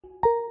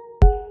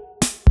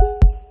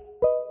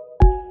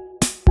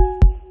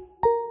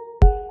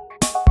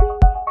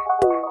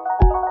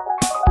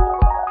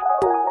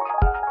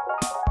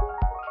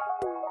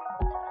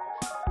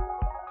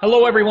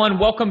Hello, everyone.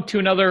 Welcome to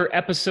another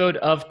episode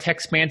of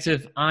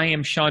Techspansive. I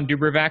am Sean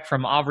Dubervac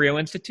from Avrio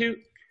Institute.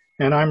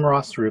 And I'm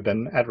Ross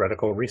Rubin at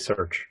Reticle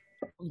Research.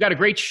 We've got a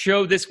great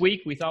show this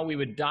week. We thought we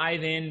would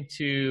dive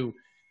into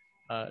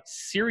a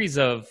series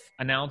of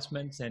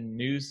announcements and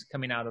news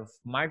coming out of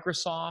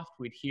Microsoft.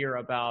 We'd hear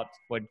about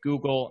what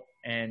Google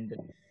and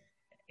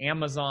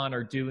Amazon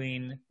are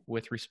doing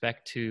with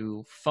respect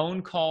to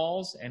phone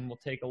calls, and we'll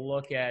take a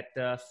look at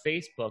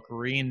Facebook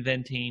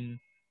reinventing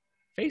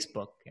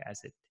Facebook,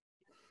 as it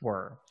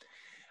were.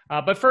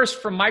 But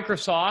first, from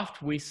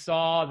Microsoft, we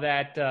saw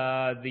that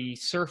the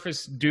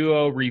Surface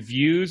Duo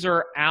reviews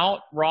are out.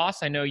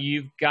 Ross, I know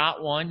you've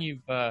got one.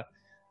 You've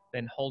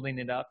been holding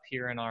it up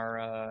here in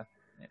our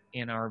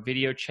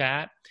video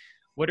chat.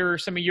 What are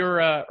some of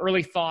your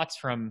early thoughts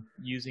from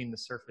using the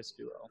Surface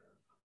Duo?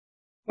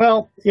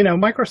 Well,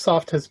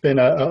 Microsoft has been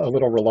a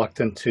little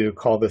reluctant to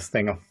call this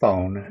thing a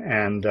phone,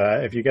 and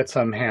if you get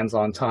some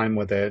hands-on time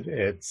with it,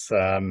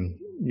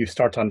 you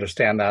start to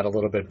understand that a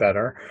little bit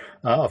better.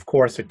 Of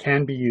course, it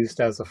can be used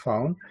as a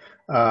phone.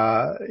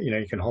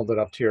 You can hold it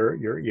up to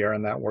your ear,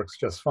 and that works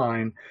just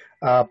fine.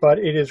 But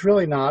it is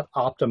really not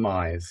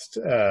optimized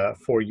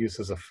for use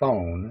as a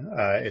phone.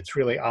 It's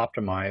really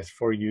optimized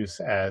for use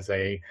as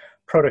a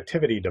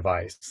productivity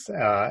device.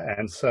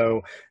 And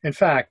so, in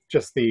fact,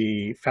 just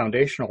the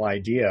foundational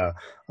idea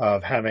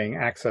of having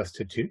access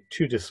to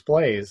two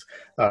displays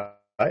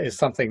is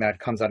something that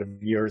comes out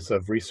of years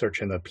of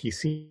research in the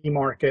PC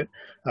market.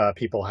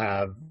 People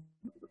have,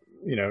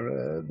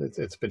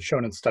 it's been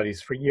shown in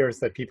studies for years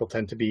that people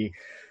tend to be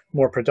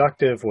more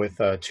productive with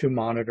two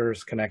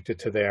monitors connected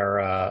to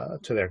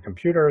their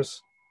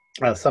computers.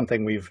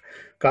 Something we've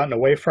gotten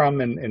away from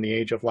in the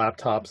age of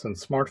laptops and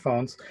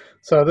smartphones.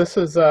 So this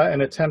is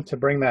an attempt to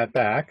bring that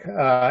back.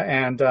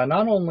 And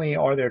not only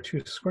are there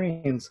two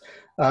screens,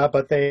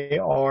 but they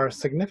are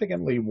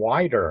significantly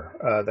wider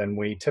than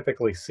we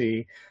typically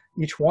see.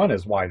 Each one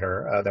is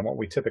wider than what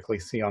we typically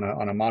see on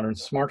a modern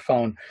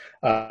smartphone,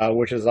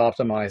 which is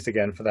optimized,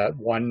 again, for that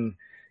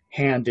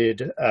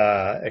one-handed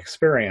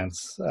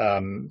experience.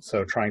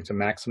 So trying to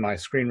maximize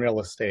screen real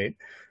estate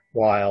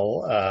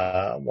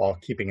while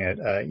keeping it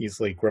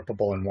easily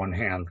grippable in one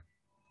hand.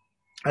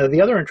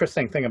 The other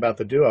interesting thing about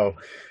the Duo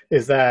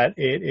is that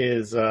it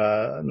is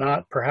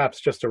not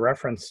perhaps just a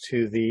reference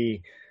to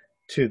the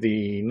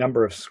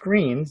number of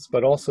screens,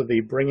 but also the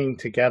bringing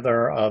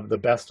together of the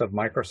best of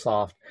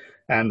Microsoft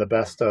and the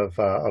best of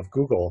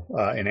Google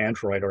in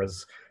Android, or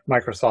as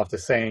Microsoft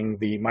is saying,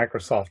 the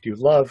Microsoft you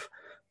love,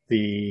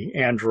 the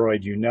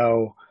Android you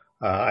know.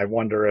 I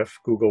wonder if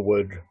Google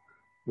would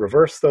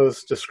reverse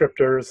those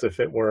descriptors if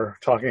it were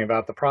talking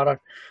about the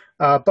product.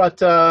 But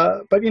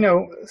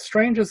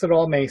strange as it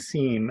all may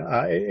seem,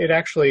 it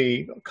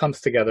actually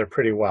comes together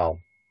pretty well.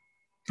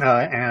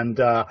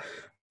 The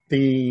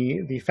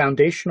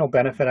foundational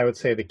benefit, I would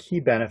say the key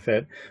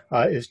benefit,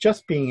 is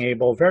just being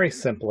able, very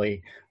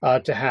simply,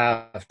 to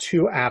have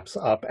two apps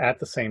up at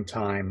the same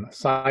time,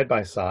 side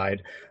by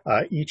side,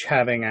 each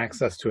having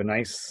access to a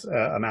nice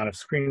amount of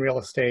screen real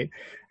estate,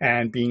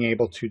 and being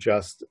able to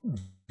just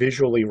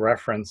visually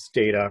reference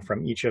data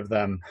from each of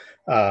them.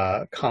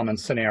 Common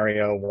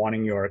scenario,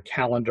 wanting your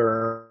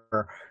calendar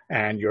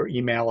and your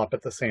email up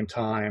at the same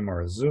time,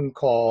 or a Zoom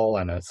call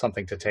and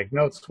something to take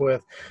notes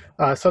with.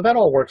 So that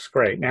all works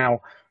great.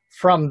 Now,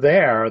 from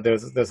there,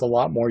 there's a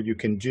lot more you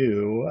can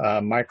do.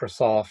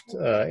 Microsoft,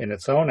 in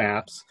its own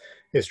apps,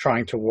 is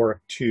trying to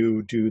work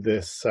to do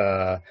this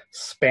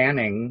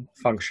spanning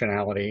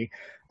functionality,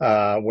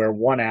 where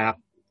one app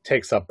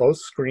takes up both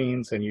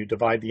screens and you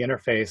divide the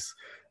interface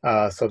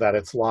so that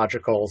it's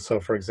logical.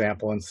 So for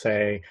example, in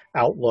say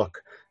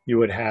Outlook, you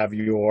would have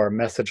your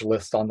message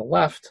list on the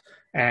left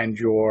and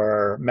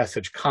your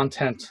message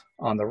content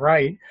on the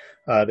right.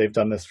 They've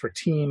done this for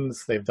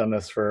Teams. They've done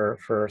this for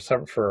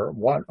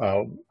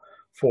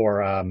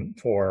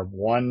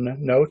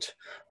OneNote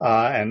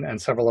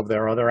and several of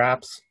their other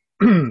apps.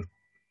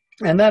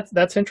 And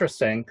that's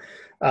interesting,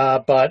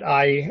 but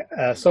I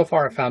so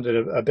far have found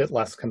it a bit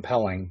less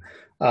compelling.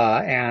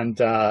 And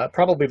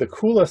probably the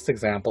coolest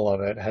example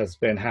of it has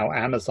been how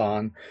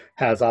Amazon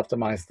has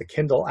optimized the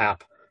Kindle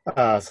app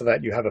so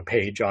that you have a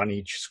page on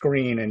each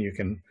screen and you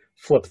can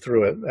flip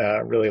through it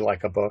really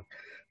like a book.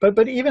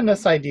 But even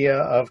this idea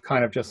of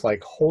kind of just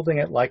like holding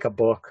it like a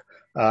book,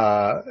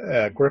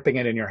 gripping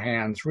it in your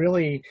hands,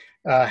 really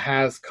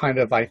has kind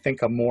of, I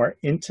think, a more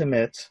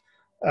intimate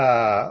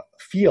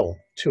feel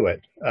to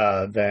it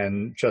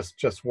than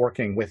just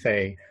working with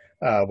a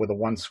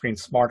one-screen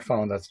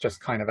smartphone that's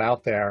just kind of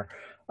out there.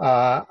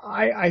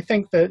 I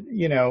think that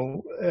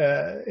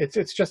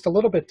it's just a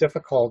little bit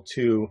difficult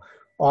to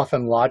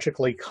often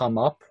logically come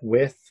up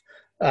with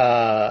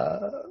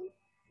the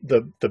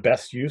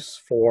best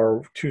use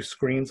for two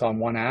screens on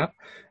one app,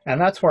 and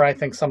that's where I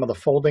think some of the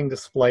folding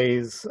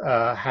displays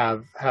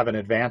have an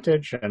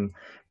advantage, and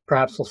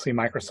perhaps we'll see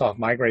Microsoft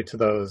migrate to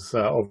those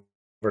over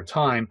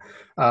time.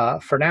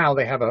 For now,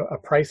 they have a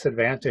price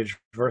advantage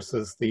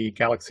versus the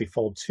Galaxy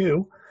Fold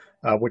 2.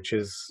 which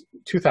is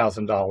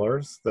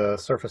 $2,000. The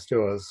Surface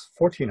Duo is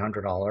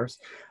 $1,400,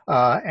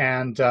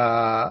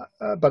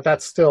 but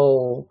that's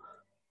still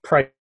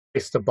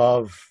priced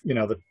above,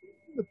 the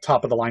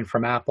top of the line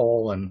from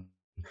Apple and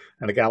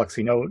the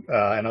Galaxy Note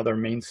and other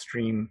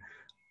mainstream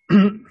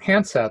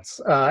handsets.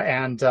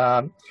 And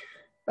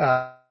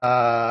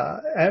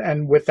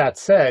with that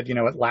said,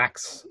 it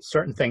lacks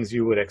certain things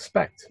you would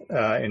expect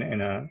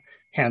in a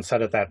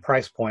handset at that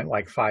price point,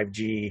 like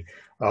 5G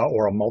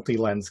or a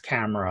multi-lens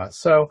camera.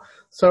 So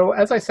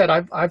as I said,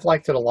 I've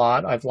liked it a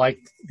lot. I've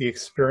liked the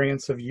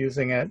experience of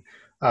using it.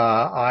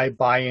 I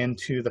buy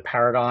into the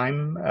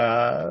paradigm,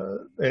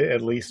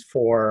 at least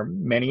for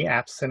many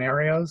app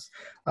scenarios.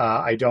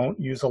 I don't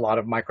use a lot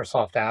of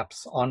Microsoft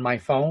apps on my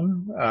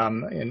phone,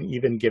 and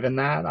even given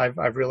that,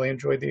 I've really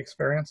enjoyed the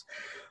experience.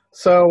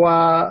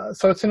 So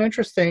it's an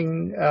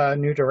interesting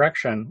new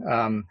direction.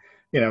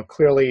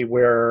 Clearly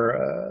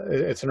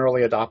it's an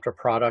early adopter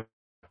product,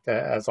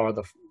 as are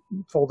the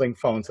folding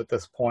phones at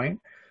this point.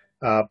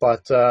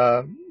 But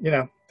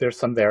there's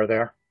some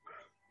there.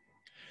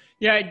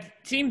 Yeah, it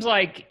seems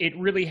like it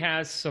really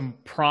has some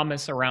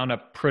promise around a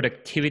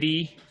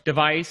productivity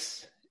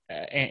device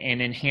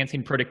and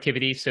enhancing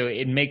productivity. So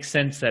it makes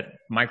sense that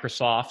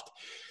Microsoft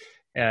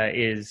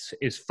is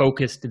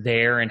focused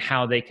there and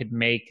how they could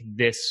make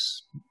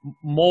this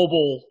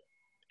mobile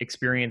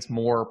experience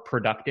more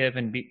productive,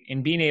 and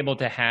being able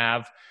to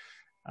have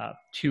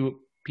two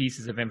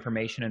pieces of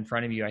information in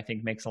front of you, I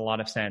think makes a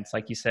lot of sense.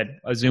 Like you said,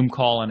 a Zoom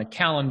call on a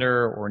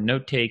calendar or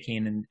note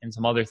taking and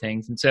some other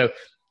things. And so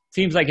it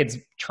seems like it's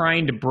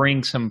trying to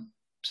bring some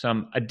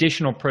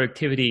additional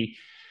productivity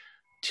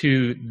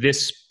to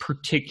this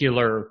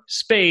particular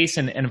space.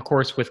 And of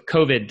course, with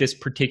COVID, this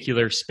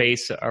particular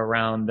space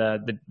around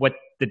what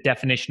the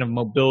definition of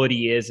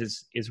mobility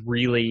is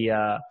really,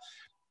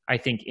 I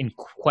think, in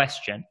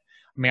question.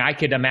 I mean, I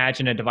could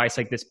imagine a device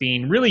like this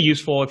being really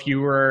useful if you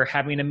were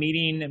having a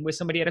meeting with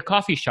somebody at a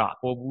coffee shop.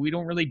 Well, we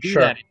don't really do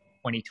that in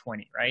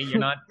 2020, right? You're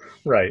not,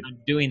 right.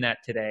 not doing that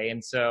today.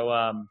 And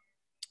so,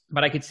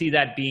 but I could see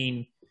that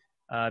being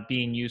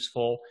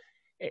useful.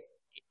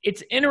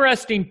 It's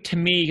interesting to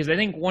me because I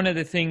think one of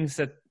the things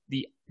that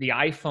the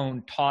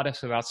iPhone taught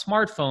us about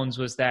smartphones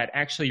was that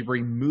actually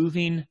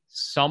removing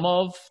some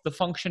of the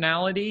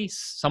functionality,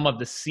 some of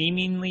the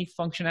seemingly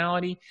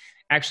functionality,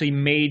 actually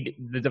made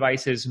the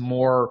devices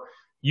more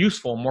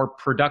useful, more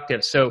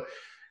productive. So,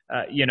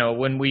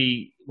 when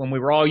we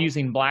were all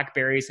using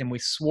BlackBerries and we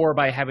swore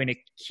by having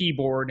a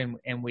keyboard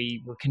and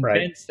we were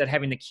convinced that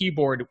having the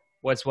keyboard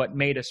was what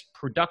made us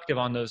productive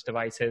on those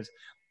devices,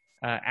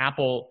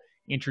 Apple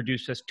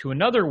introduced us to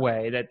another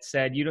way that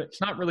said,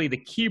 it's not really the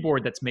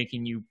keyboard that's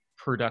making you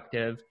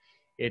productive.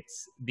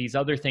 It's these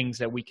other things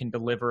that we can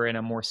deliver in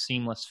a more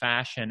seamless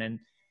fashion.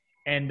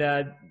 And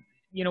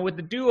with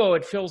the Duo,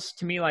 it feels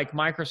to me like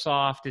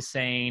Microsoft is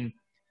saying,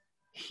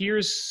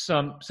 here's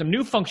some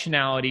new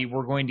functionality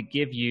we're going to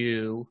give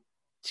you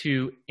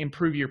to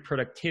improve your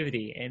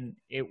productivity. And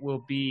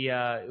it'll be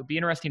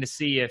interesting to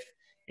see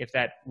if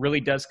that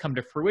really does come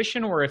to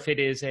fruition, or if it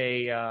is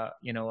a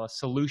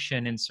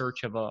solution in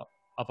search of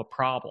a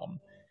problem.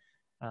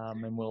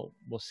 And we'll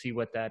see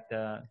what that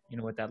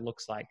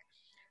looks like.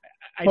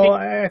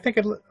 I think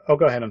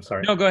go ahead. I'm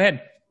sorry. No, go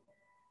ahead.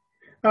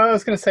 I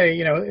was going to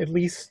say, at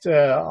least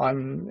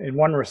in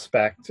one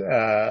respect,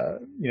 to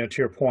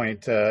your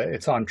point,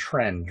 it's on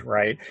trend,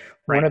 right?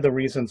 One of the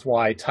reasons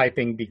why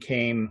typing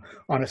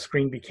on a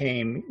screen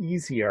became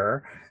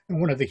easier,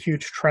 and one of the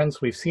huge trends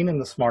we've seen in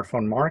the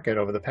smartphone market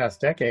over the past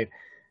decade,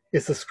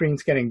 is the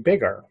screens getting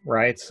bigger,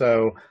 right?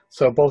 So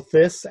both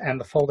this and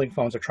the folding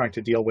phones are trying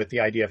to deal with the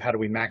idea of how do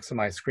we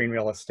maximize screen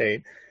real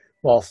estate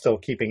while still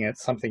keeping it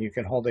something you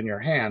can hold in your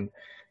hand.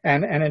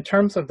 And in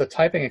terms of the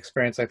typing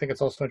experience, I think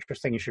it's also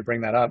interesting you should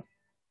bring that up,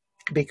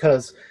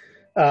 because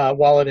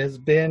while it has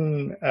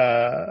been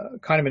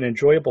kind of an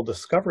enjoyable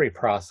discovery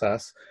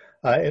process,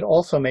 it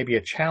also may be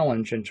a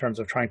challenge in terms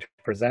of trying to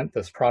present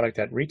this product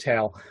at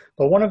retail.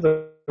 But one of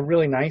the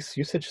really nice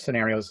usage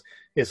scenarios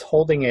is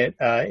holding it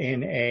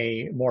in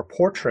a more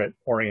portrait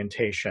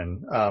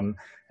orientation,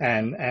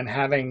 and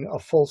having a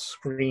full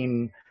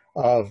screen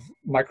of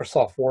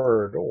Microsoft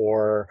Word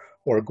or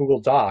Google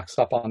Docs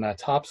up on that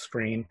top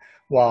screen,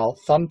 while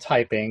thumb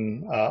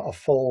typing a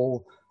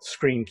full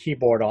screen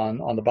keyboard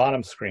on the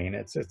bottom screen.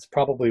 It's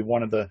probably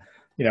one of the,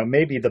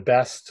 maybe the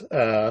best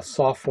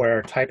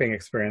software typing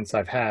experience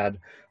I've had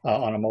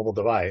on a mobile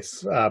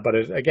device. But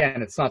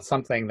again, it's not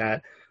something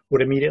that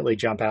would immediately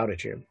jump out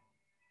at you.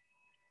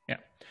 Yeah.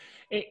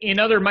 In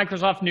other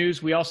Microsoft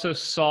news, we also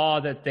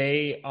saw that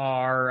they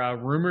are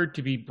rumored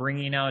to be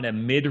bringing out a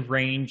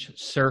mid-range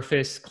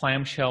Surface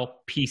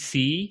clamshell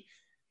PC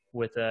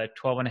with a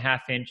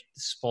 12.5-inch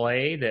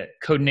display. The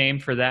code name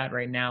for that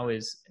right now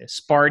is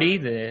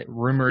Sparty. The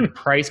rumored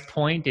price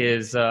point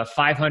is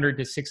 $500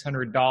 to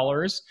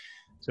 $600.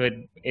 So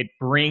it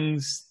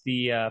brings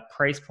the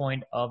price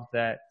point of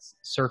that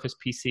Surface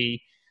PC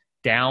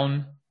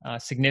down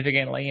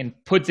significantly and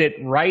puts it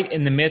right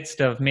in the midst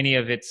of many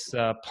of its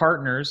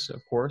partners,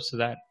 of course. So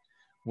that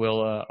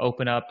will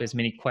open up as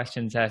many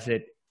questions as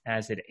it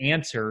as it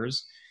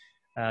answers.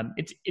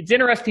 It's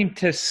interesting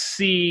to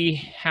see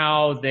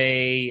how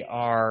they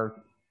are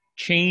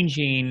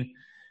changing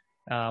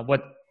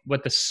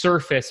what the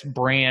Surface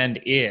brand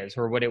is,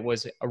 or what it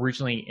was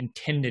originally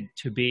intended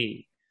to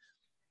be.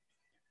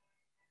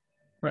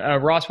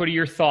 Ross, what are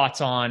your thoughts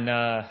on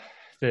the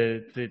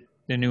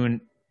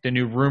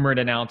new rumored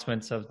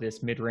announcements of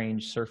this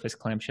mid-range Surface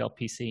clamshell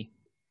PC?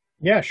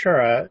 Yeah,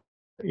 sure. A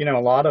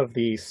lot of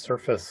the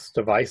Surface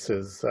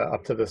devices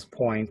up to this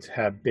point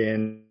have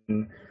been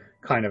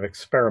kind of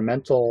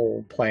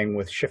experimental, playing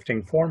with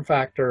shifting form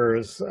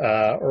factors,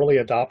 early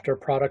adopter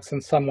products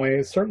in some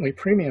ways, certainly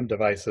premium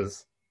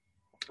devices.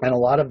 And a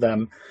lot of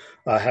them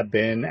have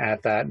been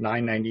at that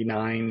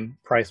 $999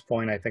 price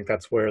point. I think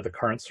that's where the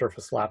current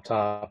Surface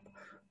laptop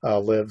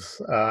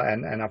lives,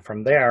 and up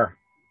from there,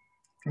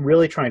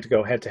 really trying to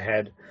go head to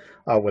head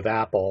with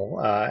Apple.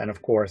 And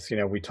of course,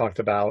 we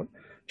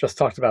just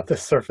talked about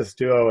this Surface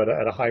Duo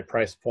at a high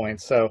price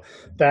point. So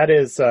that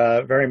is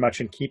very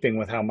much in keeping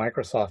with how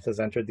Microsoft has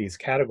entered these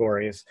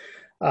categories.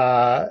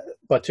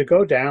 But to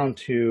go down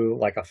to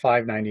like a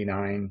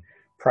 $599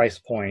 price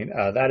point,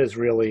 that is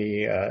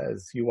really,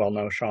 as you well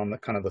know, Sean, the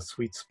kind of the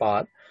sweet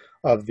spot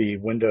of the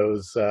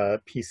Windows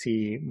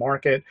PC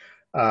market.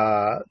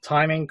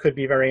 Timing could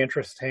be very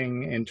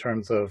interesting in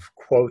terms of,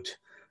 quote,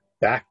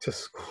 back to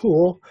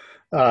school,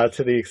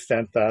 to the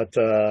extent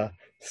that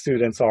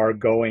students are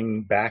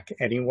going back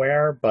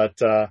anywhere, but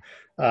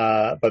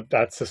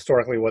that's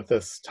historically what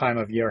this time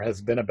of year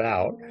has been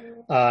about.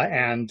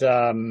 It's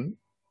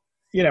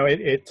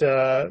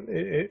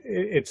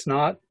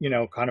not,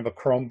 kind of a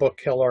Chromebook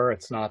killer.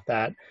 It's not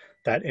that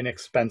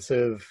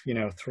inexpensive,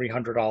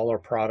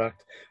 $300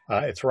 product.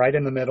 It's right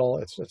in the middle.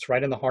 It's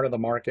right in the heart of the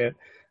market.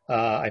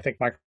 I think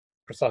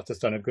Microsoft has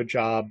done a good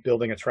job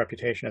building its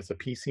reputation as a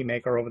PC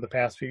maker over the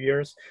past few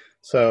years.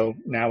 So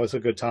now is a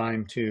good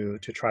time to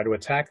try to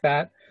attack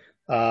that.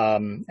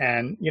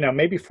 And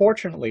maybe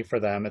fortunately for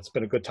them, it's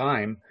been a good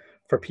time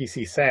for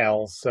PC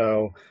sales.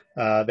 So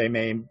they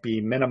may be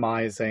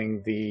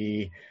minimizing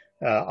the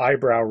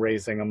eyebrow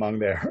raising among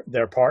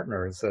their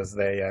partners as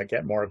they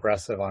get more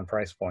aggressive on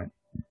price point.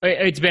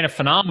 It's been a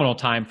phenomenal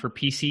time for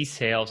PC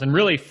sales, and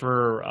really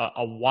for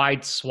a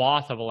wide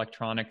swath of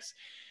electronics.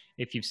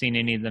 If you've seen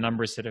any of the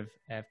numbers that have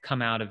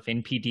come out of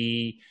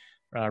NPD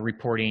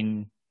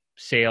reporting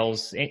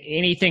sales,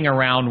 anything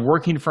around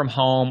working from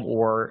home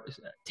or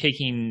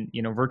taking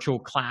virtual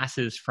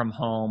classes from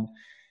home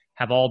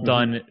have all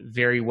done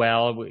very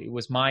well. It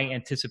was my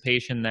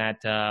anticipation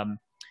that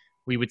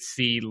we would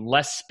see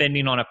less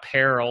spending on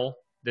apparel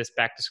this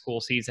back to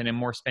school season and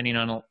more spending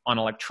on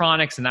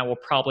electronics, and that will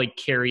probably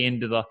carry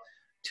into the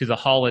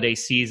holiday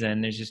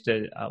season. There's just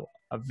a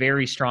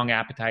very strong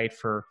appetite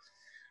for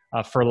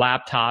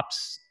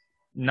laptops,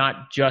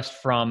 not just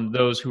from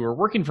those who are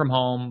working from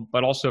home,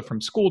 but also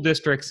from school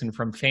districts and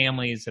from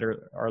families that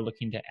are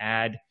looking to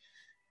add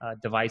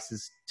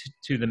devices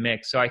to the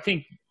mix. So I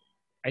think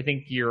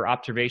your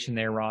observation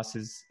there, Ross,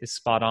 is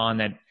spot on,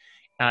 that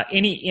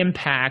any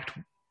impact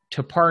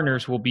to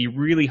partners will be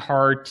really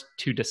hard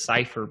to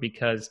decipher,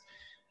 because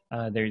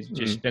there's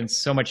just been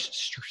so much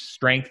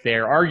strength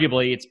there.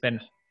 Arguably, it's been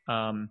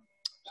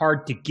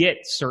hard to get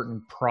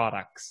certain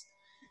products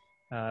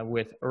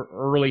with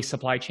early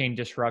supply chain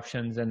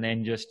disruptions and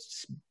then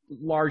just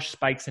large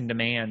spikes in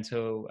demand.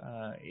 So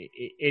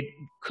it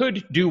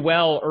could do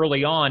well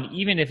early on,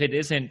 even if it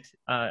isn't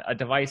a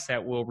device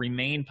that will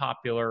remain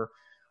popular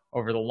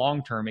over the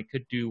long term. It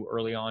could do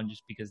early on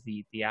just because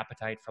the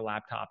appetite for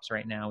laptops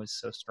right now is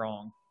so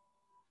strong.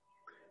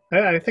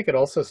 I think it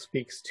also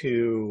speaks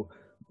to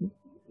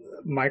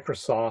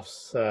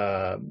Microsoft's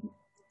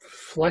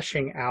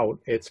fleshing out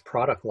its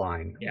product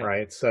line,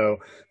 right? So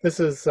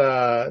this is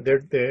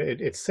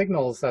it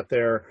signals that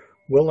they're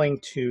willing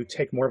to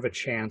take more of a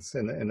chance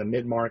in the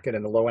mid market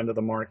and the low end of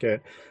the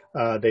market.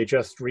 They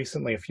just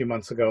recently, a few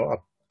months ago,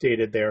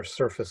 updated their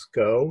Surface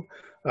Go,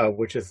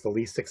 which is the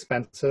least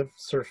expensive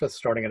Surface,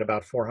 starting at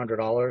about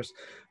 $400.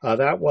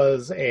 That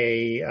was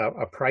a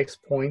price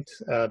point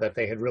that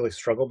they had really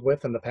struggled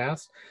with in the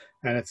past,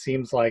 and it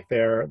seems like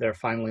they're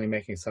finally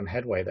making some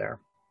headway there.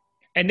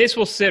 And this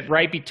will sit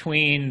right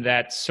between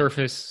that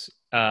Surface,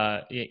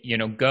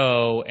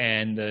 Go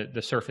and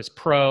the Surface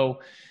Pro,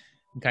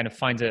 and kind of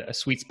finds a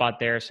sweet spot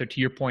there. So to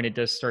your point, it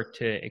does start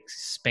to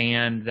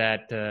expand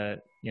that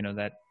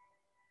that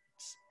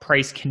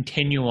price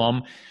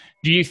continuum.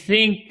 Do you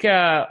think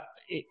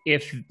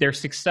if they're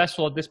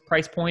successful at this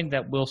price point,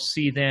 that we'll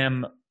see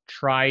them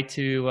try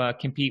to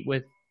compete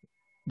with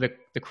the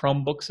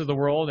Chromebooks of the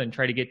world and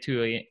try to get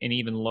to an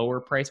even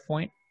lower price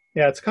point?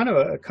 Yeah, it's kind of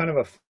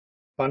a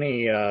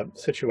funny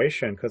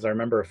situation, because I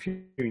remember a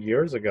few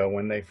years ago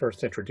when they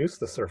first introduced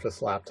the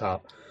Surface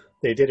laptop,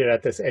 they did it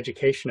at this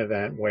education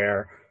event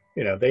where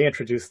they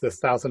introduced this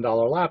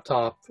 $1,000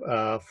 laptop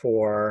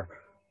for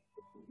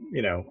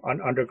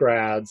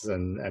undergrads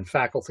and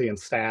faculty and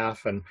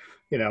staff, and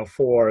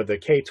for the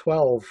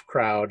K-12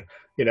 crowd,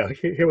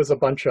 here was a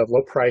bunch of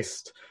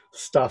low-priced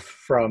stuff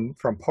from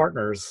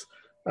partners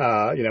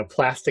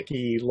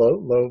plasticky,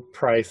 low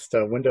priced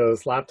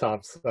Windows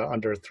laptops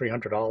under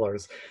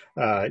 $300,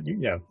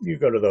 you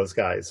go to those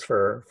guys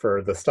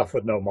for the stuff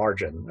with no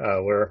margin.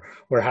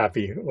 We're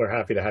happy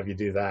to have you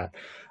do that.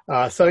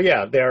 So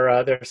yeah,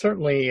 they're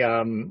certainly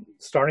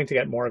starting to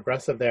get more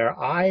aggressive there.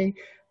 I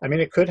mean,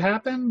 it could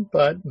happen,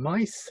 but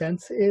my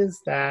sense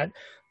is that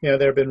there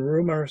have been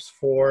rumors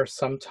for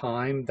some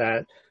time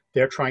that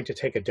they're trying to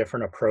take a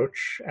different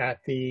approach at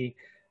the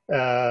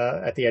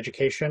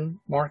education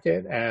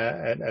market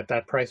at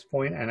that price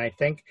point, and I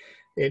think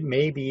it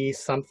may be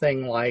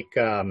something like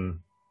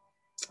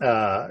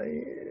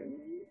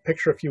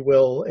picture, if you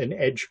will, an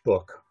Edge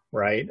book,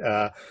 right?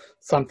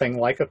 Something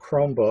like a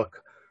Chromebook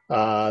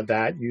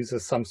that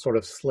uses some sort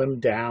of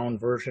slimmed down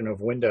version of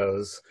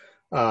Windows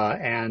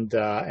and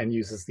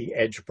uses the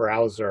Edge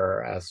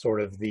browser as sort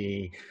of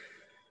the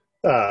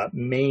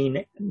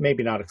main,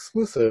 maybe not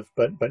exclusive,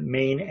 but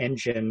main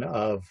engine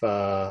of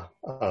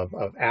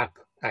app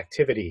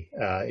activity.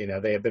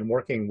 They have been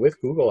working with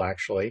Google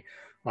actually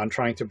on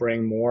trying to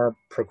bring more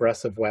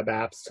progressive web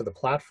apps to the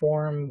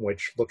platform,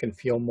 which look and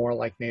feel more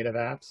like native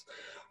apps.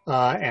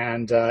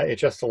 And it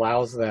just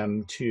allows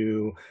them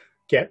to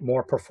get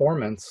more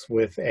performance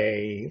with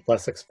a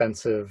less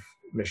expensive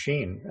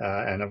machine.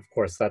 And of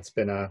course, that's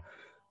been a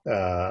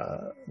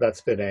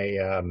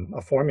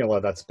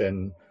formula that's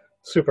been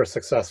super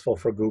successful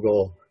for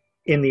Google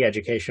in the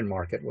education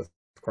market with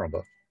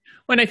Chromebook.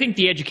 Well, and I think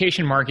the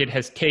education market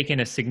has taken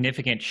a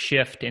significant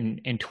shift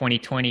in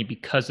 2020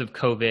 because of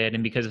COVID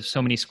and because of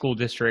so many school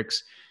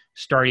districts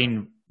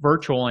starting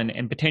virtual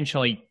and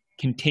potentially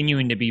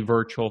continuing to be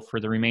virtual for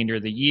the remainder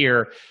of the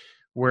year,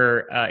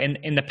 where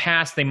in the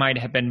past they might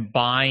have been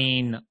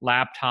buying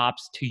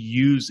laptops to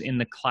use in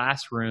the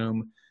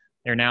classroom.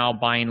 They're now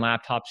buying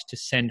laptops to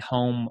send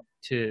home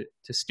to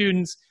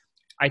students.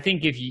 I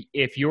think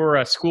if you're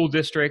a school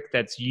district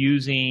that's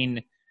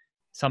using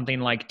something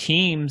like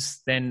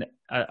Teams, then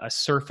a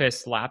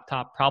Surface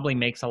laptop probably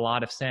makes a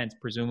lot of sense.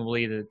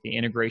 Presumably, the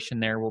integration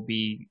there will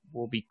be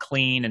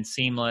clean and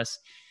seamless.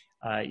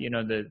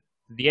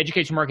 The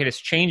education market has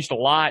changed a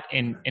lot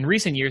in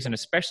recent years, and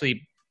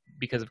especially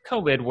because of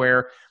COVID,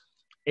 where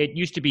it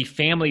used to be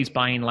families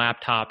buying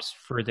laptops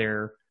for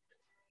their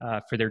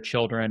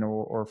children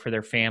or for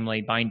their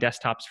family, buying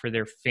desktops for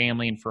their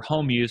family and for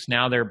home use.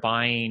 Now they're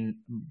buying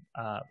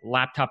a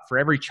laptop for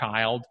every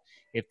child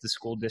if the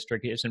school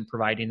district isn't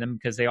providing them,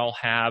 because they all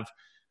have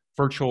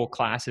virtual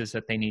classes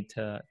that they need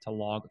to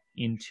log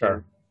into.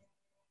 Sure.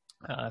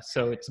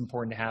 So it's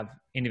important to have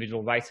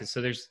individual devices.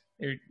 So there's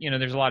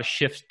a lot of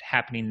shifts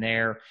happening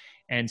there,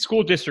 and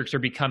school districts are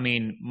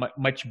becoming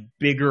much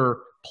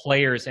bigger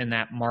players in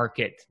that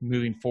market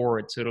moving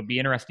forward. So it'll be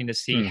interesting to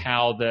see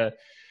how the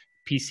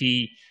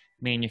PC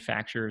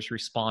manufacturers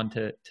respond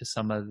to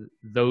some of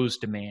those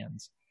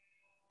demands.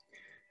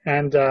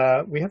 And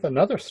we have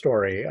another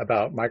story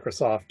about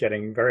Microsoft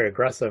getting very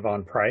aggressive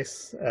on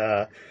price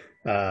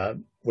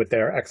with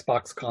their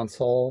Xbox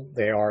console.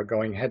 They are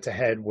going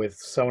head-to-head with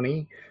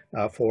Sony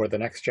for the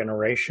next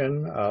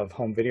generation of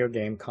home video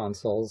game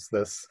consoles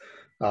this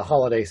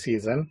holiday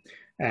season.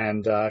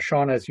 And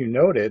Sean, as you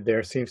noted,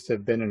 there seems to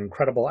have been an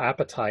incredible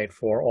appetite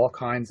for all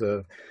kinds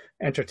of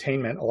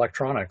entertainment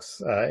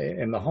electronics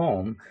in the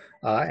home,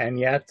 and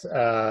yet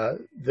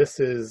this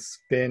has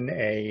been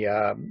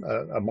a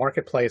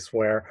marketplace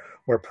where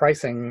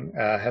pricing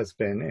has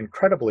been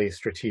incredibly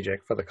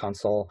strategic for the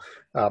console.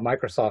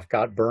 Microsoft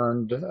got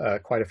burned a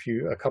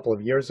couple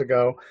of years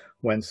ago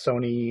when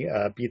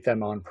Sony beat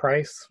them on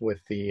price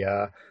with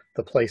the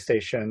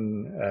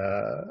PlayStation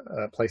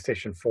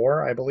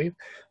 4, I believe,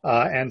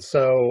 and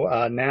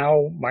so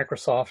now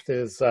Microsoft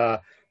is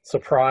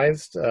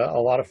surprised a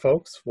lot of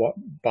folks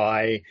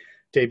by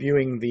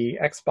debuting the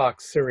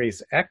Xbox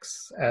Series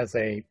X as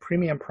a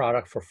premium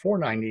product for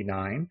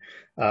 $499,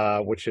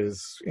 which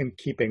is in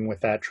keeping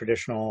with that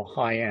traditional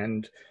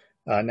high-end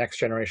next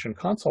generation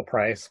console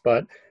price,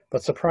 but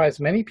surprised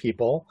many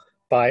people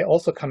by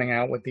also coming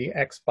out with the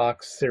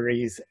Xbox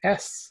Series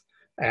S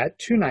at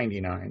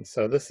 $299.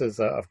 So this is,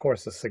 of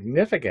course, a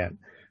significant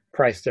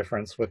price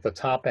difference with the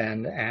top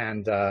end,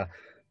 and a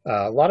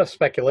lot of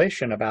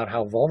speculation about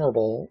how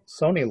vulnerable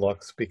Sony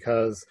looks,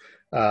 because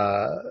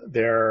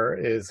there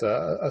is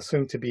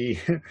assumed to be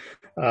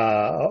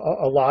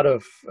a lot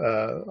of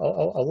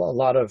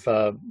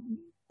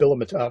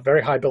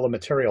very high bill of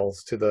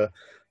materials to the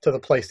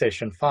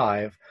PlayStation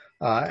 5,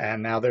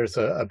 and now there's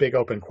a big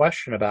open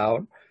question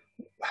about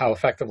how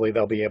effectively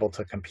they'll be able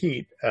to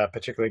compete,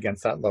 particularly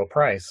against that low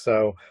price.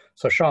 So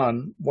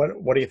Sean,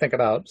 what do you think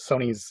about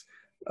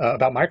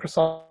about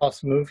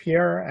Microsoft's move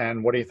here,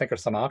 and what do you think are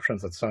some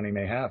options that Sony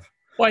may have?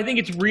 Well, I think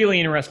it's really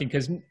interesting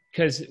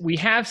because we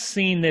have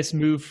seen this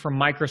move from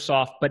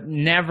Microsoft, but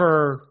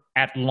never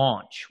at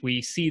launch.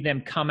 We see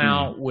them come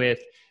out with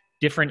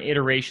different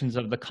iterations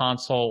of the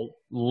console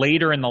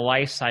later in the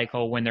life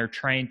cycle when they're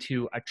trying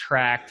to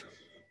attract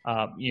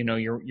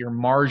your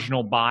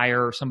marginal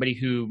buyer, somebody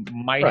who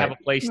might have a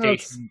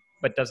PlayStation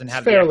but doesn't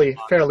have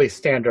fairly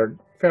standard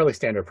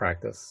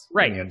practice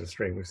in the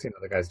industry. We've seen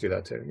other guys do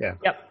that too. Yeah.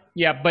 Yep.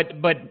 Yeah,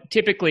 but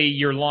typically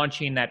you're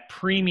launching that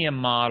premium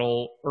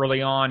model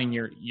early on, and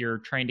you're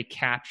trying to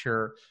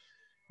capture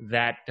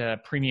that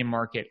premium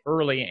market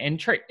early, and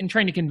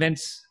trying to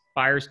convince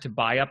buyers to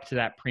buy up to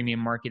that premium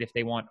market if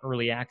they want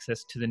early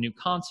access to the new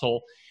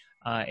console.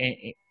 And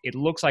it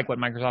looks like what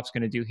Microsoft's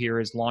going to do here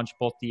is launch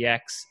both the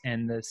X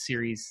and the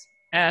Series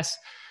S,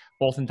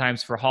 both in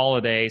times for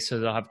holiday. So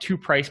they'll have two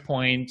price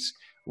points.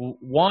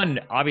 One,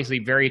 obviously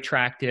very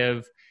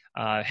attractive,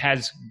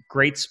 has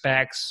great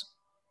specs,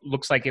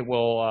 looks like it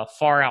will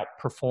far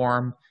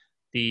outperform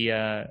the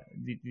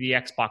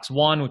Xbox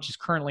One, which is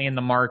currently in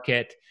the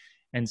market.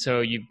 And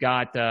so you've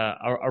got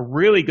a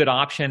really good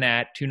option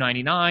at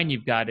 $299.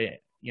 You've got a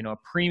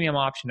premium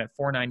option at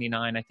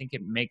 $499. I think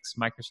it makes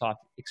Microsoft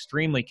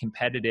extremely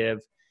competitive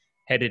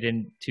headed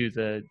into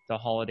the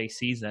holiday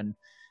season.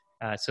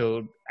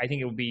 So I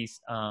think it will be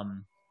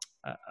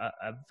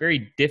a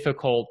very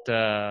difficult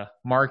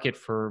market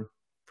for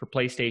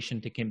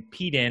PlayStation to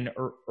compete in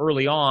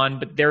early on.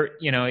 But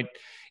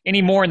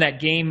anymore in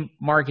that game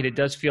market, it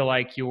does feel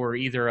like you're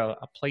either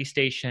a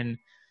PlayStation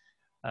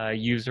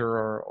user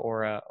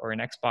or an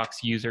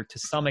Xbox user to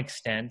some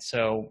extent.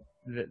 So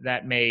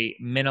that may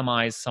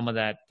minimize some of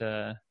that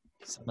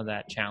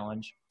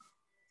challenge.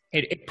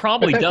 It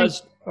probably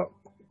does.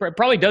 It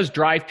probably does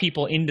drive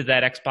people into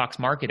that Xbox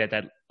market at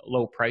that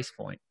low price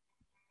point.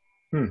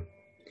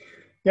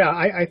 Yeah,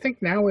 I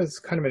think now is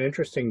kind of an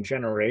interesting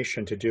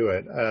generation to do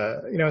it.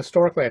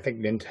 Historically, I think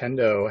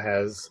Nintendo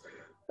has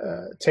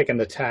taken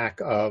the tack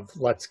of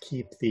let's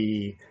keep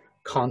the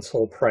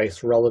console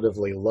price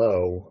relatively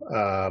low,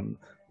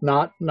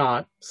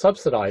 not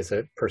subsidize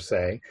it per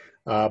se,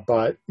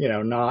 but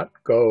not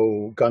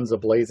go guns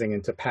a-blazing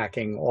into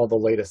packing all the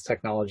latest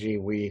technology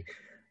we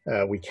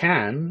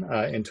can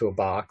into a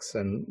box,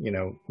 and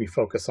we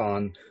focus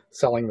on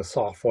selling the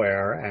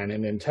software, and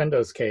in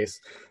Nintendo's case,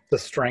 the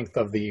strength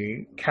of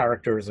the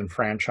characters and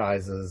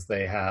franchises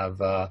they have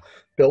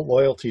built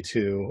loyalty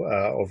to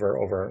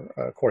over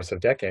a course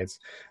of decades.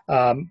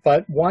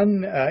 But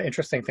one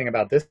interesting thing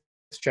about this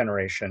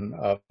generation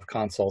of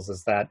consoles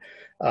is that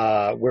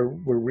we're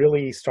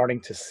really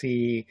starting to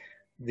see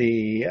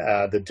the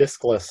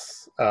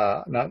discless,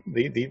 not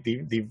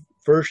the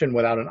version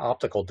without an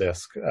optical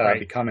disc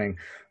becoming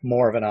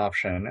more of an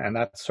option, and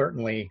that's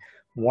certainly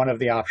one of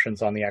the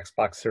options on the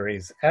Xbox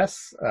Series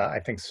S. I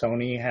think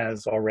Sony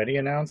has already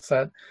announced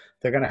that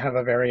they're going to have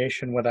a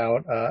variation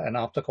without an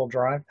optical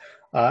drive,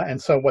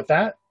 and so what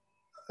that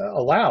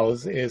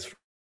allows is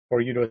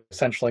for you to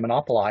essentially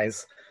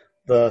monopolize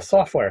the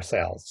software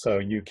sales, so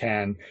you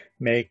can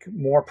make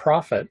more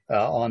profit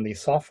on the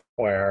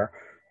software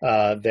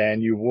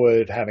than you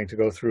would having to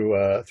go through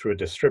a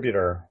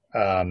distributor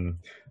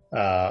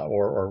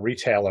or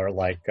retailer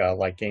like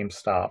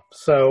GameStop.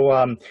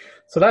 So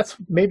that's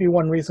maybe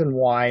one reason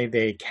why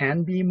they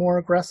can be more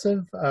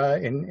aggressive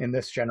in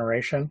this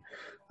generation.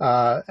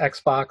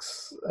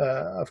 Xbox,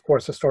 of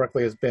course,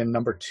 historically has been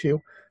number 2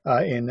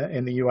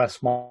 in the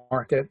U.S.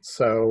 market.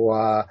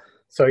 So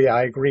yeah,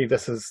 I agree.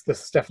 This is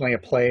definitely a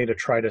play to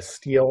try to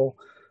steal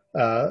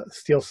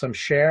some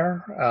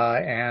share,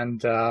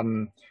 and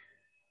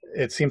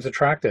it seems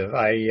attractive.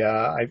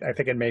 I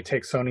think it may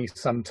take Sony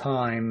some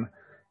time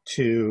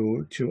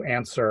to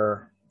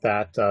answer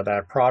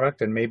that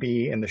product, and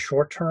maybe in the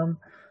short term,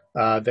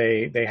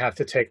 they have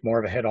to take more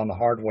of a hit on the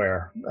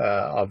hardware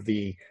of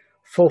the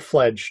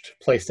full-fledged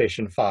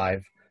PlayStation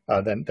 5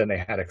 than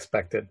they had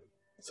expected.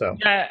 So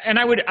yeah, and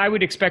I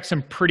would expect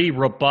some pretty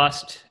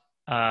robust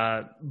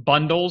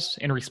bundles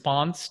in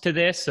response to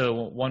this. So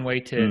one way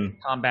to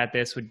combat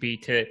this would be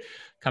to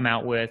come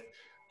out with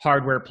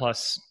hardware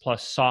plus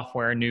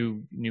software,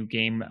 new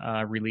game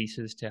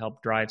releases to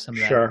help drive some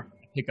of that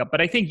pickup.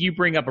 But I think you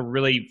bring up a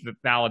really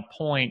valid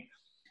point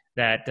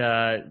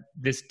that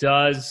this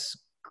does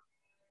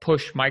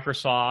push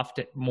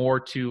Microsoft more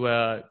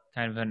to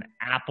kind of an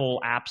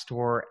Apple App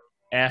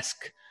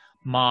Store-esque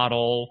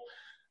model,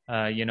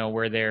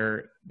 where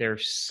they're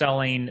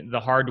selling the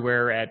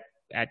hardware at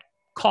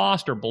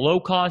cost or below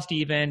cost,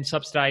 even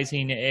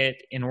subsidizing it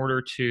in order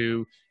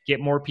to get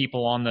more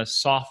people on the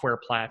software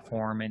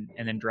platform and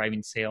then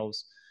driving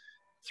sales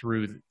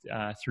through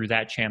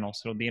that channel.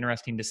 So it'll be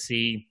interesting to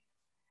see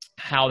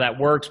how that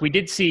works. We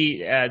did see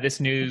this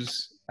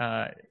news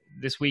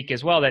this week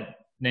as well, that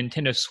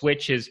Nintendo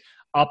Switch is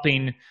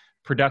upping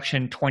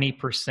production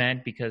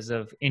 20% because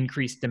of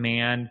increased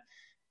demand.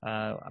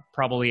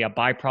 Probably a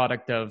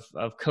byproduct of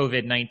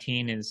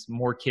COVID-19 is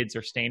more kids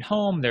are staying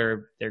home.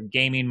 They're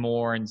gaming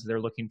more, and so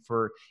they're looking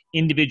for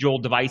individual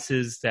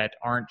devices that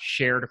aren't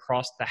shared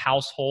across the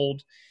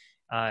household.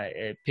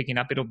 Picking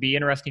up, it'll be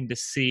interesting to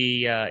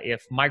see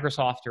if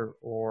Microsoft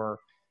or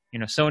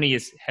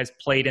Sony has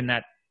played in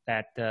that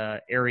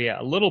area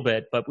a little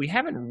bit, but we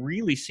haven't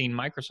really seen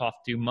Microsoft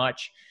do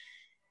much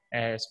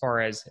as far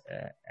as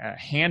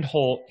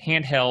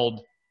handheld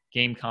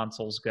game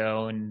consoles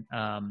go, and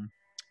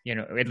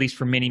at least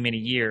for many, many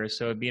years.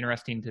 So it'd be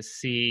interesting to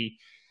see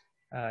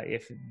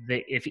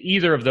if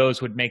either of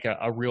those would make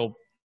a real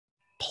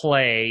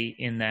play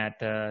in that.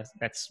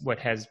 That's what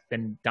has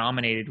been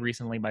dominated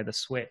recently by the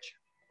Switch.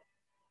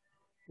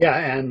 Yeah,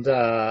 and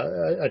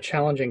a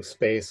challenging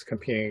space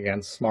competing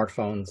against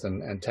smartphones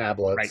and Right.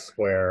 tablets,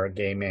 where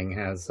gaming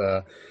has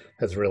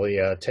really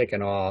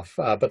taken off.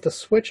 But the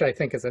Switch, I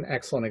think, is an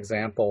excellent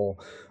example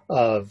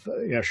of,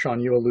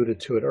 Sean, you alluded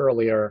to it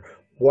earlier,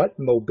 what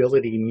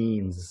mobility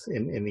means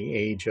in the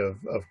age of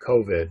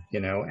COVID.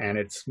 And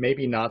it's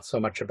maybe not so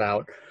much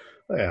about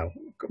you know,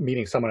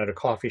 meeting someone at a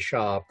coffee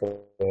shop,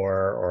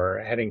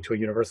 or heading to a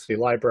university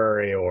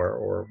library,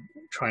 or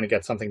trying to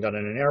get something done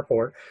in an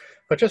airport,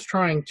 but just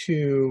trying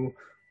to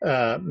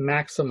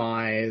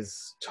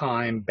maximize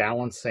time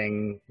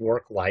balancing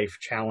work-life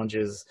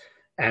challenges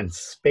and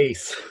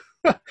space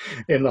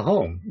in the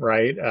home,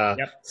 right?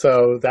 Yep.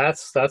 So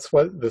that's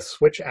what the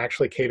Switch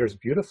actually caters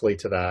beautifully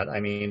to that. I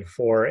mean,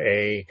 for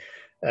a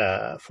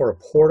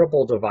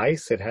portable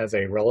device, it has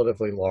a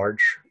relatively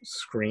large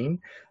screen,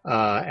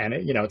 and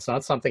it's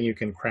not something you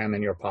can cram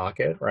in your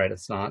pocket, right?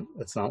 It's not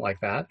like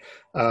that,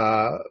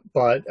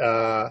 but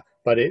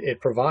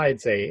it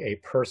provides a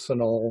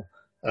personal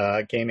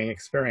gaming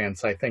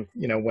experience. I think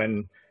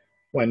when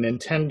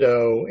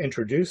Nintendo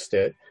introduced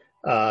it,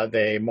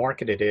 they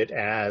marketed it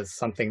as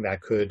something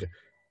that could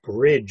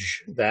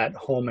bridge that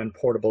home and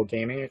portable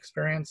gaming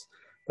experience.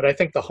 But I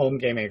think the home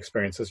gaming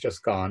experience has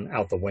just gone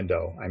out the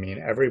window. I mean,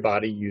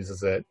 everybody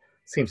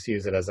seems to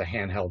use it as a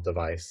handheld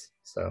device.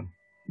 So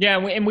Yeah,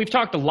 and we've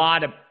talked a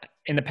lot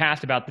in the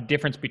past about the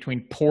difference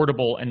between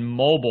portable and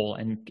mobile,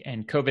 and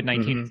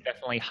COVID-19 has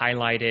definitely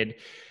highlighted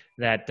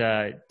that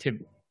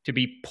to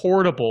be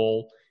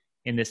portable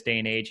in this day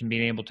and age and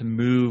being able to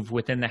move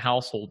within the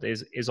household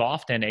is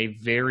often a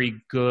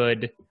very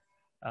good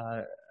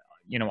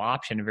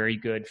option, a very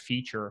good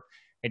feature.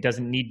 It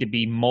doesn't need to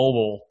be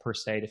mobile per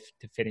se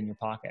to fit in your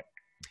pocket.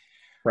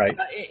 Right.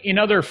 In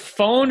other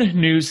phone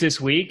news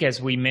this week,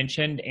 as we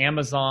mentioned,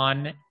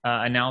 Amazon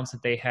announced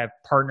that they have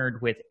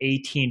partnered with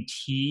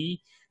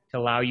AT&T to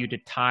allow you to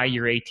tie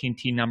your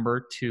AT&T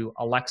number to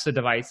Alexa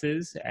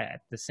devices.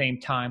 At the same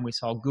time, we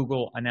saw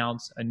Google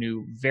announce a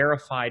new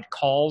verified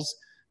calls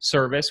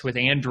service with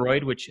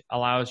Android, which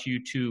allows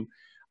you to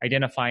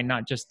identify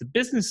not just the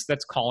business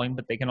that's calling,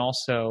 but they can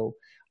also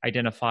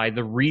identify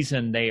the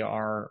reason they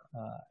are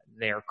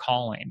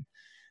calling.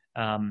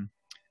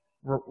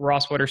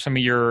 Ross, what are some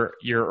of your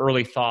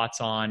early thoughts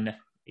on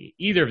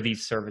either of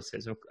these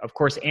services? Of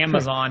course,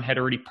 Amazon had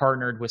already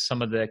partnered with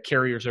some of the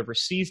carriers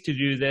overseas to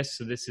do this,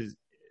 so this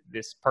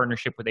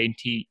partnership with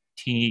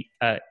AT&T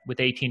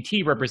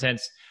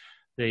represents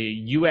the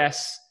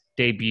U.S.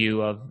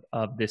 debut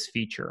of this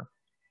feature.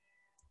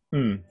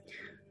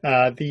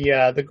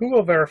 The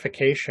Google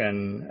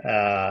verification,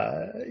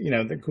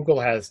 the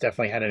Google has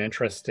definitely had an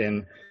interest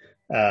in.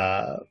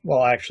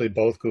 Well, actually,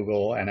 both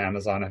Google and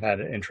Amazon have had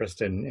an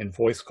interest in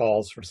voice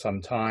calls for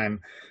some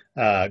time.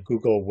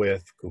 Google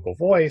with Google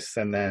Voice,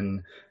 and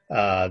then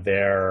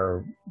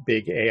their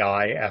big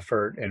AI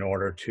effort in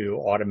order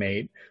to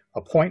automate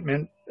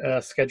appointment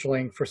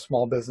scheduling for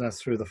small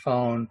business through the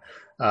phone.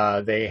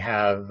 They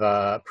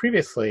have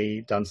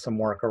previously done some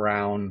work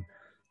around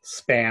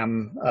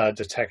spam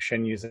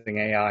detection using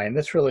AI, and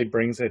this really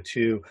brings it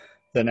to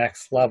the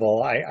next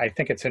level. I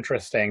think it's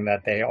interesting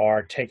that they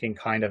are taking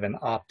kind of an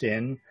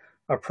opt-in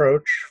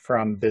approach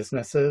from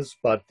businesses,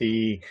 but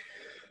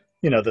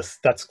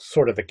that's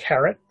sort of the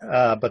carrot.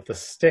 But the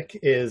stick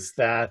is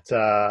that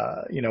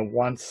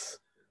once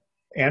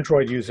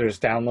Android users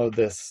download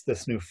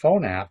this new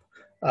phone app,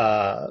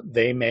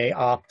 they may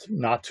opt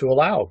not to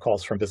allow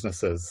calls from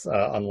businesses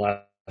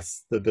unless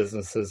the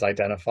businesses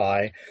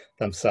identify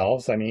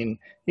themselves. I mean,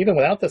 even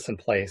without this in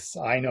place,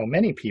 I know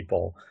many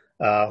people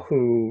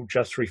who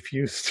just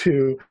refuse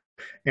to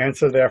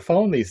answer their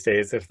phone these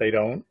days if they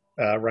don't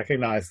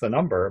recognize the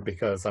number,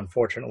 because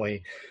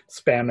unfortunately,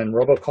 spam and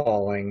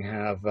robocalling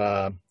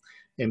have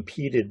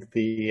impeded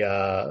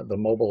the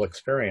mobile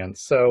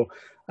experience. So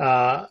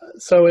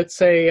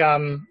it's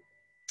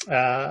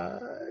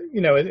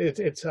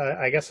it's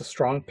I guess a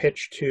strong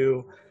pitch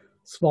to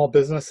small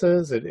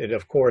businesses. It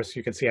of course,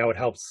 you can see how it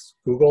helps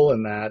Google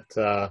in that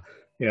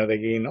they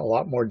gain a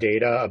lot more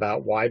data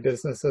about why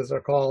businesses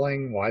are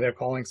calling, why they're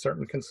calling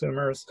certain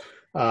consumers.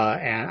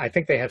 And I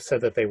think they have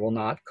said that they will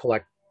not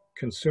collect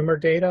consumer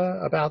data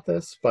about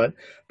this, but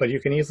you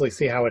can easily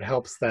see how it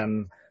helps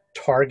them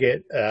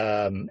target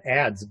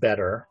ads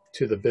better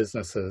to the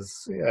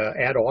businesses,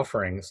 ad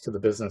offerings to the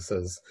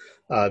businesses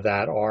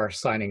that are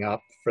signing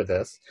up for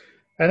this.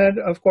 And it,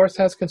 of course,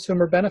 has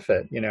consumer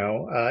benefit.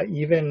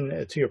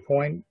 Even to your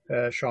point,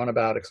 Sean,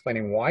 about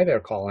explaining why they're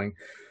calling.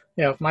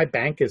 If my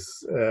bank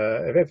is,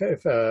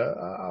 if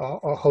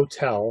a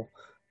hotel,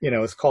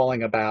 is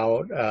calling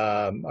about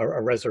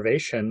a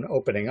reservation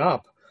opening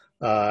up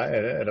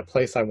at a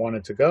place I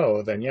wanted to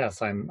go, then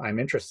yes, I'm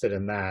interested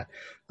in that.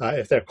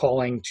 If they're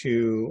calling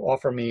to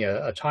offer me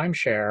a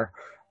timeshare,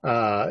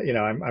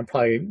 I'm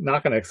probably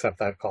not going to accept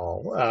that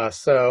call.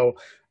 So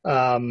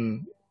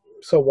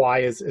why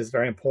is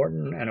very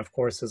important, and of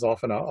course is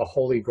often a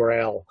holy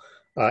grail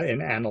in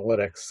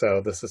analytics.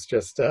 So this is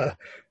just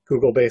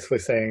Google basically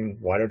saying,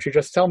 why don't you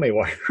just tell me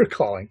why you're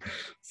calling?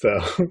 So,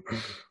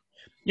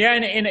 Yeah,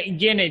 and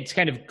again, it's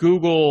kind of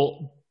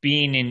Google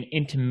being an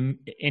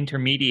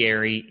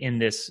intermediary in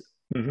this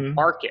mhm.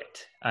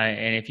 market.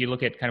 And if you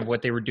look at kind of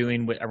what they were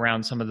doing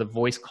around some of the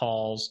voice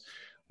calls,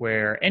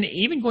 and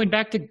even going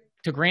back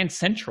to Grand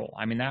Central,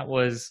 I mean, that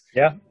was,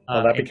 Yeah.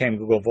 Well, that and, became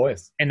Google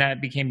Voice. and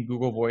that became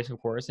Google Voice, of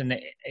course. And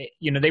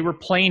they were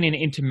playing an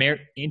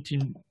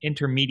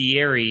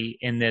intermediary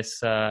in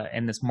this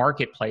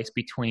marketplace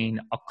between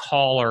a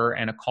caller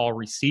and a call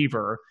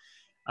receiver.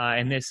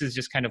 And this is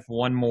just kind of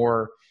one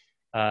more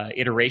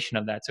iteration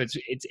of that. So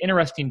it's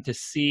interesting to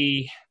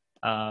see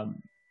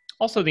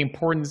also the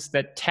importance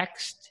that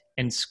text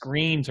and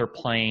screens are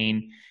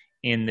playing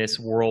in this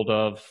world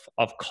of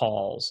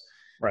calls.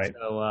 Right.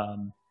 So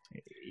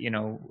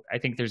I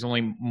think there's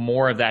only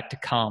more of that to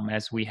come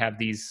as we have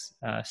these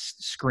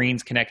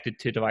screens connected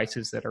to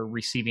devices that are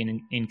receiving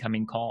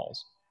incoming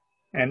calls.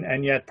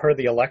 And yet, per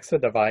the Alexa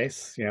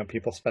device,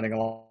 people spending a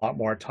lot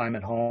more time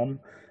at home.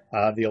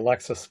 The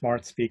Alexa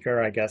smart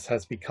speaker, I guess,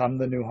 has become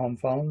the new home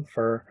phone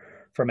for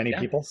many Yeah.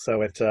 people.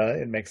 So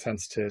it makes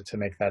sense to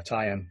make that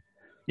tie-in.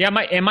 Yeah,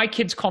 my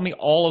kids call me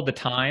all of the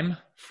time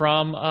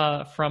from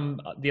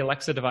the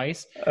Alexa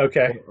device,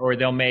 Okay. or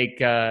they'll make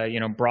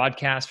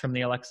broadcasts from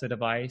the Alexa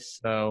device.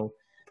 So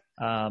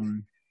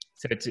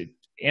it's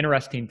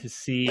interesting to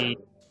see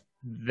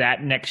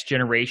that next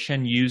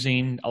generation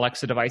using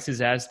Alexa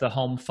devices as the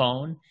home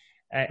phone.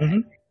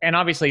 Mm-hmm. And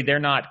obviously, they're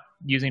not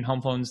using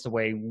home phones the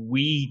way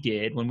we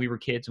did when we were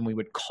kids, and we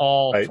would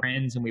call Right.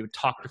 friends and we would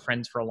talk to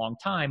friends for a long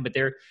time. But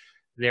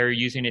they're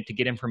using it to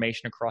get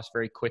information across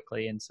very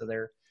quickly, and so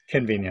they're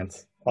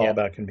Convenience. All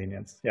about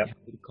convenience. Yep.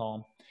 happy to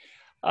call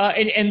them.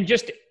 And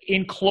just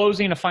in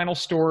closing, a final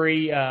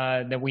story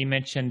that we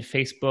mentioned: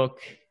 Facebook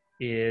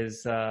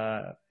is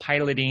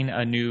piloting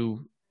a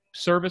new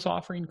service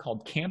offering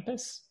called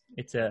Campus.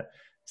 It's a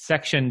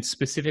section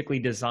specifically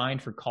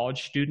designed for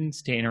college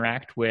students to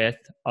interact with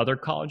other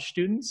college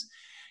students.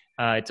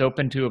 It's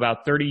open to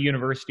about 30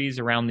 universities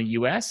around the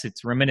U.S.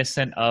 It's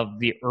reminiscent of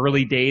the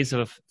early days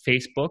of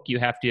Facebook. You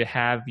have to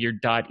have your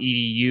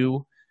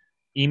 .edu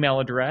email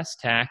address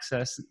to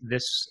access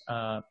this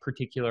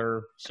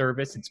particular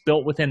service. It's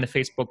built within the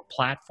Facebook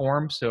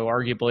platform, so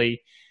arguably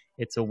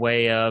it's a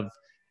way of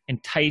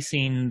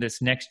enticing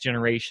this next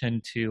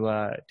generation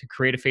to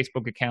create a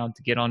Facebook account,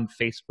 to get on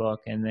Facebook,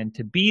 and then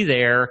to be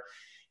there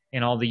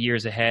in all the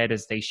years ahead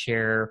as they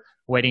share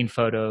wedding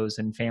photos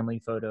and family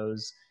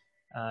photos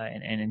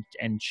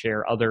and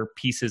share other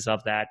pieces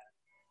of that.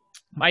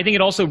 I think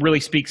it also really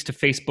speaks to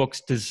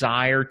Facebook's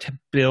desire to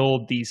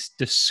build these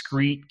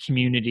discrete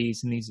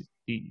communities and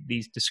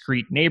these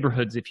discrete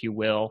neighborhoods, if you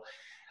will.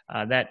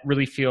 That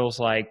really feels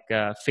like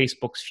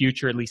Facebook's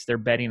future. At least they're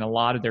betting a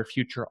lot of their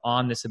future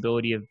on this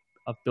ability of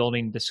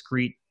building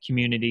discrete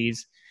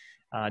communities,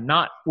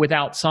 not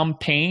without some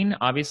pain,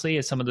 obviously,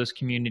 as some of those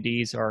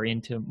communities are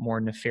into more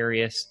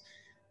nefarious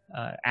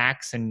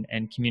acts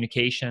and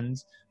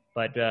communications,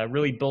 but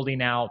really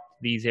building out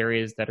these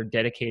areas that are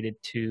dedicated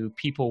to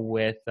people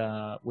with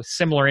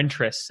similar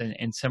interests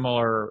and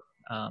similar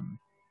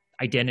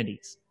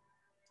identities.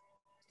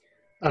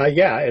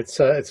 Yeah,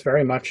 it's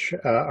very much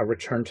a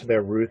return to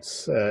their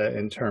roots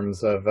in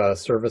terms of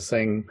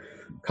servicing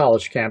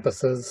college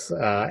campuses.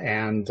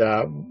 And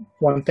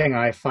one thing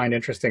I find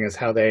interesting is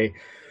how they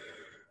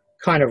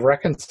kind of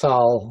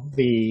reconcile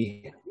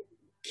the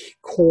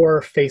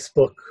core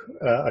Facebook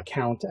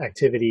account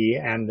activity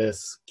and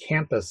this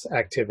campus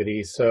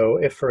activity. So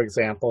if, for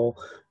example,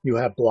 you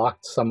have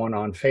blocked someone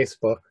on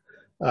Facebook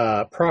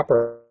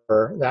proper,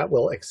 that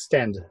will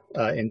extend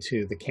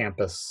into the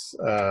campus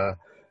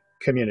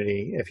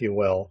community, if you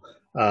will.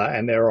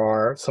 And there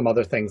are some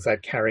other things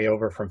that carry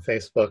over from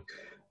Facebook.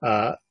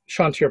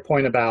 Sean, to your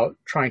point about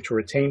trying to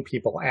retain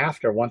people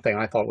after, one thing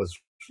I thought was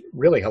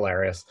really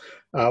hilarious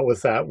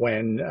was that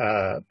when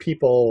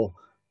people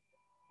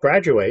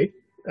graduate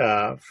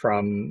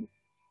from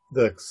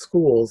the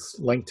schools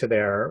linked to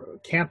their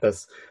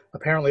campus,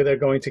 apparently they're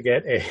going to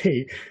get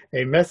a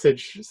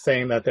message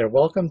saying that they're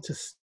welcome to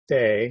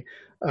stay,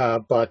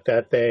 but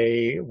that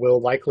they will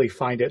likely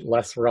find it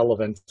less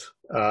relevant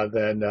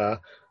than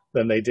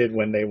they did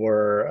when they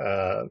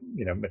were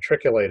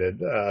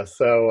matriculated. It's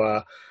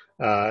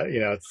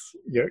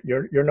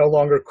you're no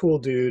longer cool,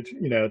 dude.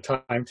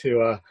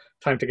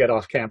 Time to get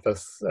off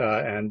campus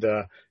and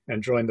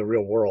join the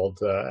real world,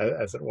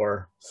 as it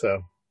were.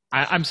 So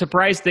I'm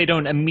surprised they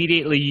don't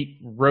immediately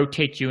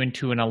rotate you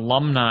into an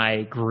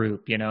alumni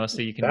group,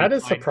 so you can. That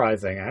is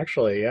surprising,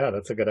 actually. Yeah,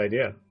 that's a good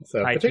idea.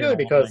 So particularly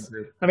because,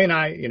 I mean,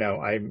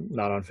 I'm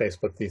not on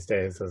Facebook these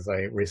days, as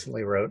I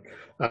recently wrote.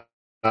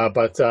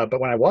 But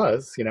when I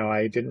was,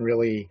 I didn't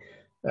really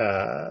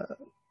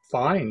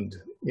find,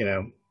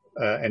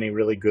 any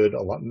really good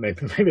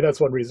maybe that's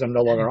one reason I'm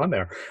no longer on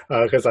there,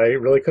 because I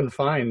really couldn't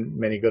find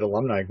many good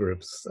alumni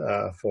groups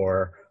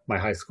for my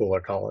high school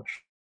or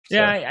college. So.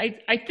 Yeah,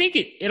 I think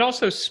it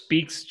also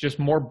speaks just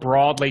more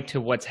broadly to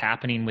what's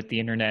happening with the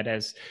internet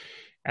as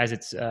as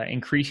it's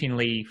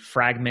increasingly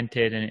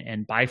fragmented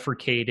and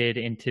bifurcated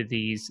into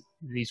these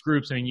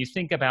groups. I mean, you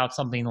think about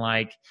something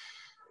like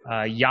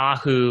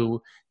Yahoo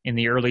in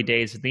the early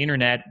days of the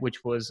internet,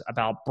 which was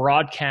about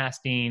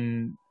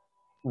broadcasting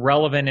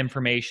relevant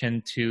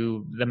information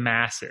to the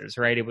masses,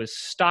 right? It was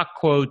stock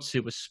quotes,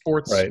 it was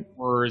sports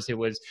scores, it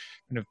was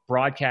kind of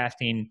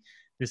broadcasting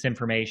this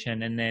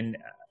information. And then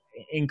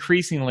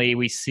increasingly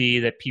we see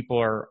that people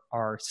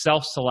are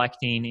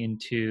self-selecting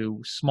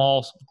into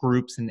small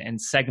groups and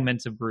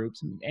segments of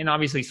groups. And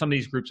obviously some of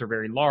these groups are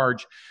very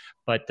large,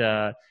 but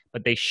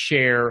they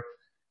share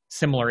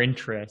similar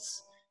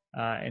interests.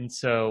 And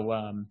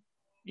so,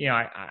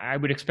 I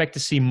would expect to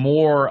see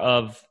more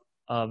of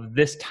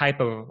this type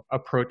of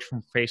approach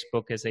from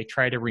Facebook as they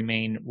try to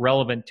remain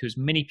relevant to as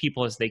many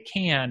people as they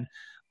can,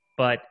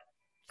 but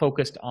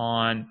focused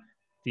on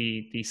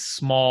the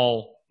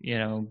small,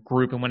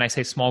 group. And when I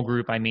say small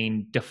group, I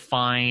mean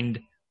defined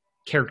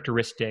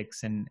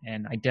characteristics and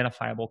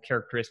identifiable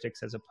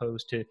characteristics as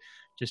opposed to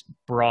just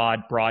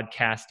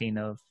broadcasting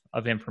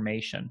of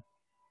information.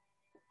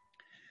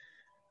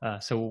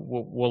 So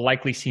we'll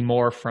likely see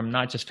more from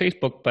not just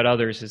Facebook, but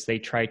others as they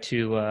try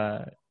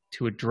to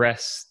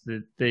address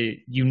the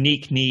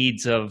unique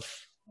needs of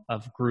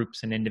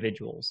groups and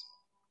individuals.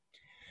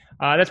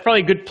 That's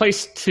probably a good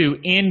place to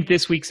end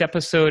this week's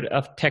episode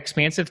of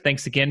Techspansive.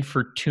 Thanks again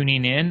for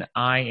tuning in.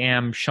 I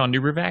am Sean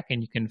Dubervac,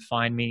 and you can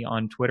find me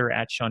on Twitter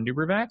at Sean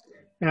Dubervac.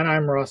 And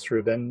I'm Ross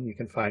Rubin. You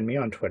can find me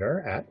on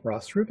Twitter at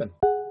Ross Rubin.